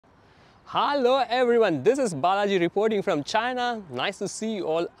Hello everyone, this is Balaji reporting from China. Nice to see you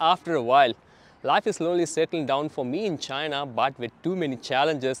all after a while. Life is slowly settling down for me in China, but with too many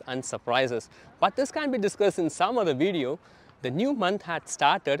challenges and surprises. But this can be discussed in some other video. The new month had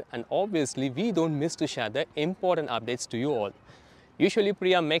started and obviously we don't miss to share the important updates to you all. Usually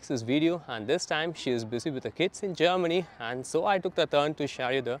Priya makes this video and this time she is busy with the kids in Germany, and so I took the turn to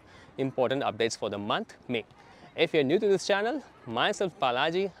share you the important updates for the month May. If you're new to this channel, myself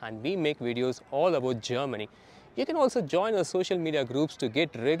Balaji and we make videos all about Germany. You can also join our social media groups to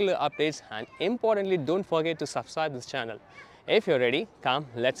get regular updates, and importantly don't forget to subscribe this channel. If you're ready, come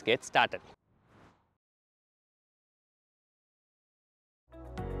let's get started.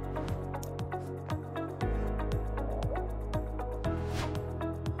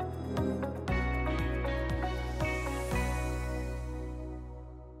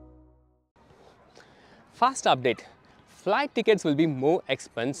 First update, flight tickets will be more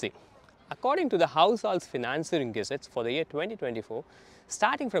expensive. According to the Households Financiering Gazettes for the year 2024,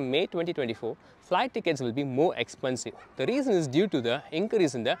 starting from May 2024, flight tickets will be more expensive. The reason is due to the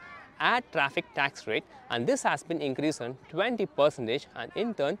increase in the air traffic tax rate, and this has been increased on 20%, and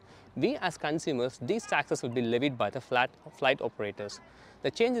in turn, we as consumers, these taxes will be levied by the flight operators.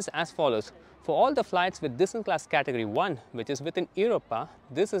 The change is as follows. For all the flights with business class category 1, which is within Europa,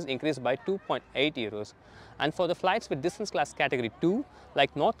 this is increased by 2.8 euros. And for the flights with business class category 2,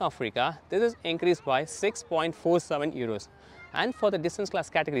 like North Africa, this is increased by 6.47 euros. And for the business class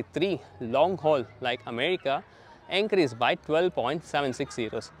category 3, long haul, like America, increased by 12.76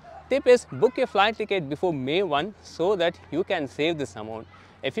 euros. Tip is, book your flight ticket before May 1 so that you can save this amount.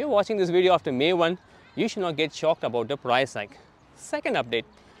 If you're watching this video after May 1, you should not get shocked about the price hike. Second update,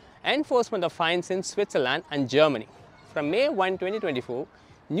 enforcement of fines in Switzerland and Germany. From May 1, 2024,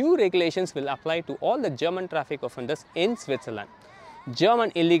 new regulations will apply to all the German traffic offenders in Switzerland.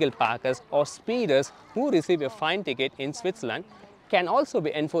 German illegal parkers or speeders who receive a fine ticket in Switzerland can also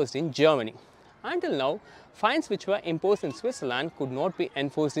be enforced in Germany. Until now, fines which were imposed in Switzerland could not be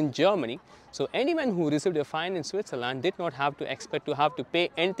enforced in Germany. So anyone who received a fine in Switzerland did not have to expect to have to pay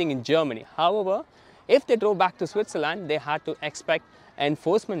anything in Germany. However, if they drove back to Switzerland, they had to expect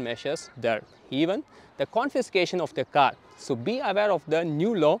enforcement measures there, even the confiscation of their car. So be aware of the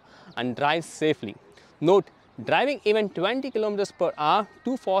new law and drive safely. Note, driving even 20 kilometers per hour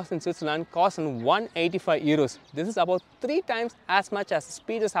too fast in Switzerland costs 185 euros. This is about 3 times as much as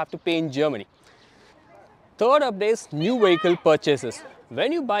speeders have to pay in Germany. Third update is new vehicle purchases.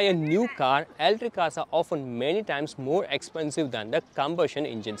 When you buy a new car, electric cars are often many times more expensive than the combustion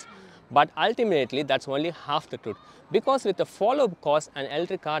engines. But ultimately, that's only half the truth, because with the follow-up cost, an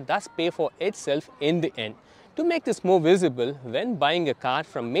electric car does pay for itself in the end. To make this more visible, when buying a car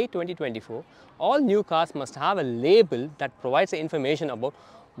from May 2024, all new cars must have a label that provides the information about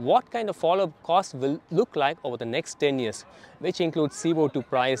what kind of follow-up cost will look like over the next 10 years, which includes CO2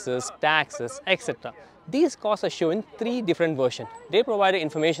 prices, taxes, etc. These costs are shown in 3 different versions. They provide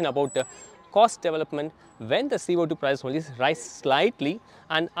information about the cost development when the CO2 price only rise slightly,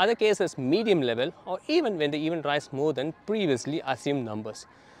 and other cases medium level, or even when they even rise more than previously assumed numbers.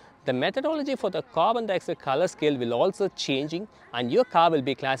 The methodology for the carbon dioxide color scale will also changing, and your car will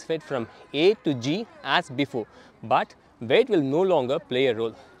be classified from A to G as before, but weight will no longer play a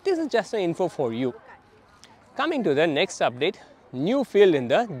role. This is just an info for you. Coming to the next update, new field in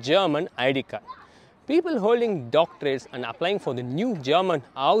the German ID card. People holding doctorates and applying for the new German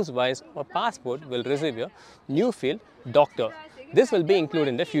Ausweis or passport will receive a new field, doctor. This will be included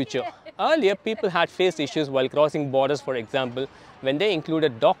in the future. Earlier, people had faced issues while crossing borders. For example, when they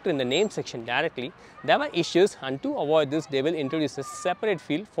included doctor in the name section directly, there were issues, and to avoid this, they will introduce a separate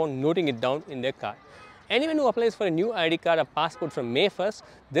field for noting it down in their card. Anyone who applies for a new ID card or passport from May 1st,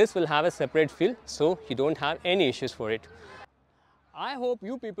 this will have a separate field, so you don't have any issues for it. I hope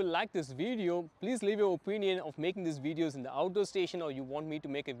you people like this video. Please leave your opinion of making these videos in the outdoor station, or you want me to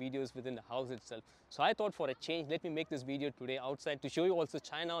make a videos within the house itself. So I thought, for a change, let me make this video today outside to show you also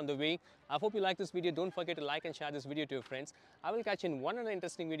China on the way. I hope you like this video. Don't forget to like and share this video to your friends. I will catch you in one other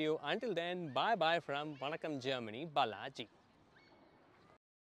interesting video. Until then, bye bye from Vanakkam, Germany, Balaji.